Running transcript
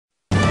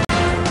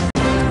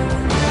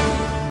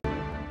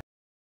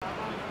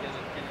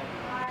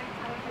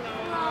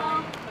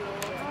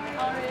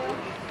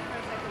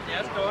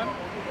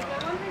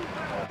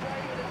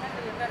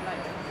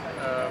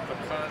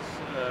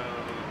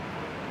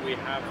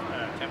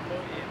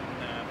temple in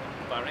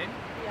Bahrain.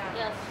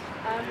 Yeah. Yes.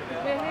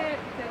 We're here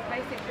because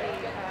basically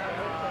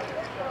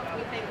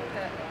we think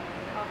that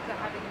after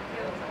having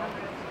killed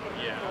hundreds of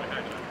people,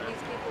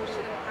 these people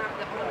shouldn't have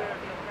the honor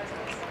of your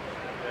presence.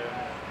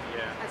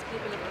 As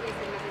people of peace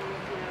and living,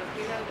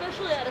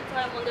 Especially at a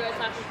time when they're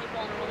attacking people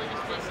on a religious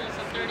basis,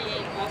 and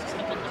 38 mosques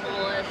have been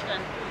demolished,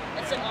 and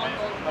it's an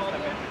ongoing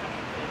problem.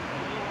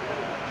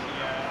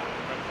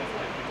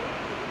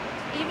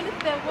 Even if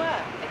there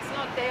were,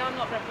 they are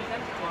not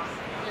representatives.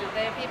 Yeah.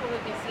 They are people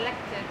who've been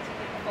selected to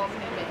give a false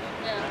image.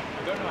 Yeah.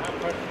 I don't know how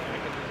personally I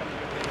can do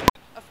something.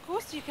 Of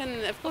course you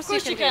can. Of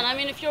course you can. I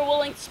mean, if you're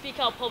willing to speak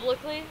out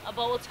publicly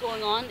about what's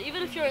going on,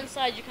 even if you're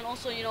inside, you can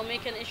also,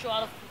 make an issue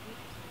out of,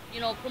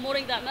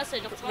 promoting that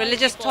message of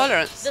religious people,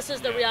 tolerance. This is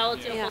the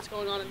reality of what's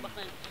going on in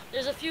Bahrain.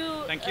 There's a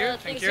few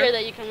things here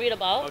that you can read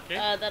about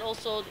that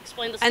also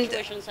explain the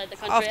situation inside the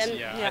country.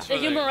 And the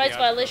human rights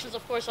violations,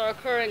 of course, are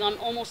occurring on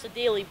almost a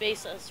daily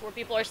basis, where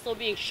people are still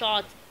being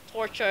shot,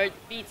 tortured,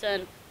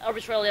 beaten,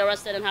 arbitrarily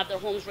arrested, and have their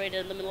homes raided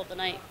in the middle of the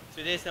night.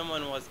 Today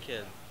someone was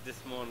killed this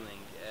morning,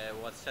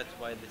 was shot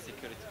by the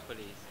security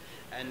police.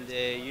 And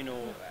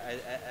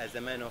as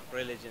a man of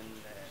religion,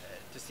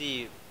 to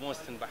see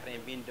mosques in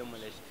Bahrain being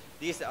demolished,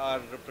 these are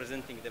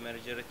representing the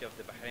majority of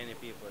the Bahraini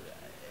people,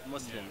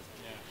 Muslims.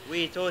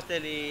 We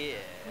totally,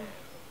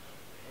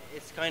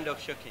 it's kind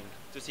of shocking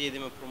to see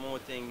them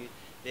promoting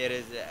there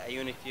is a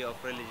unity of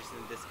religions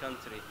in this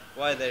country,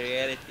 while the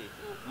reality,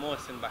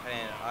 most in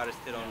Bahrain are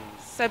still on.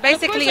 So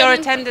basically your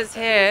attendance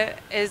here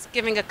is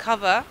giving a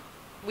cover.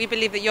 We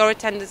believe that your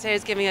attendance here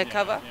is giving a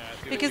cover,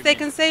 because they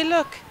can say,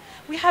 look,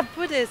 we have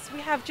Buddhists,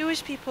 we have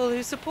Jewish people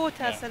who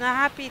support us and are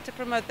happy to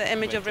promote the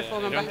image of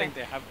reform in Bahrain. I don't think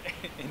they have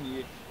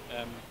any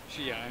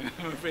Shia,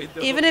 I'm afraid.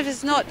 Even if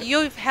it's not,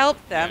 you've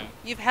helped them.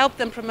 You've helped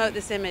them promote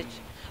this image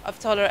of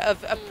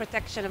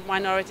protection of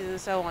minorities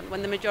and so on,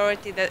 when the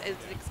majority that is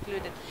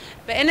excluded.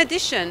 But in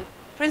addition,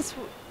 Prince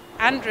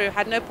Andrew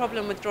had no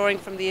problem withdrawing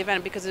from the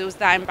event because it was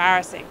that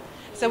embarrassing.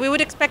 So we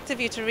would expect of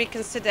you to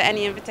reconsider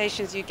any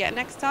invitations you get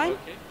next time.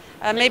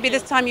 Maybe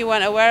this time you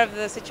weren't aware of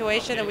the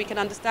situation and we can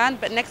understand,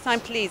 but next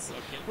time please,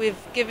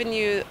 we've given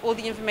you all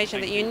the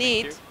information that you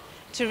need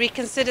to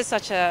reconsider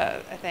such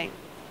a thing.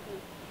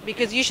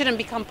 Because you shouldn't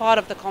become part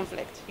of the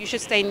conflict. You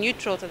should stay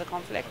neutral to the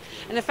conflict.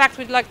 And in fact,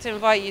 we'd like to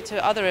invite you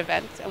to other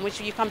events in which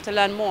you come to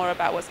learn more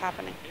about what's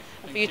happening,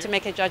 and for you to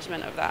make a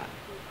judgment of that.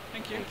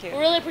 Thank you. We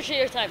really appreciate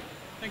your time.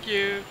 Thank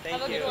you.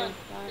 Thank Have a you. good one.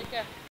 Take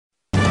care.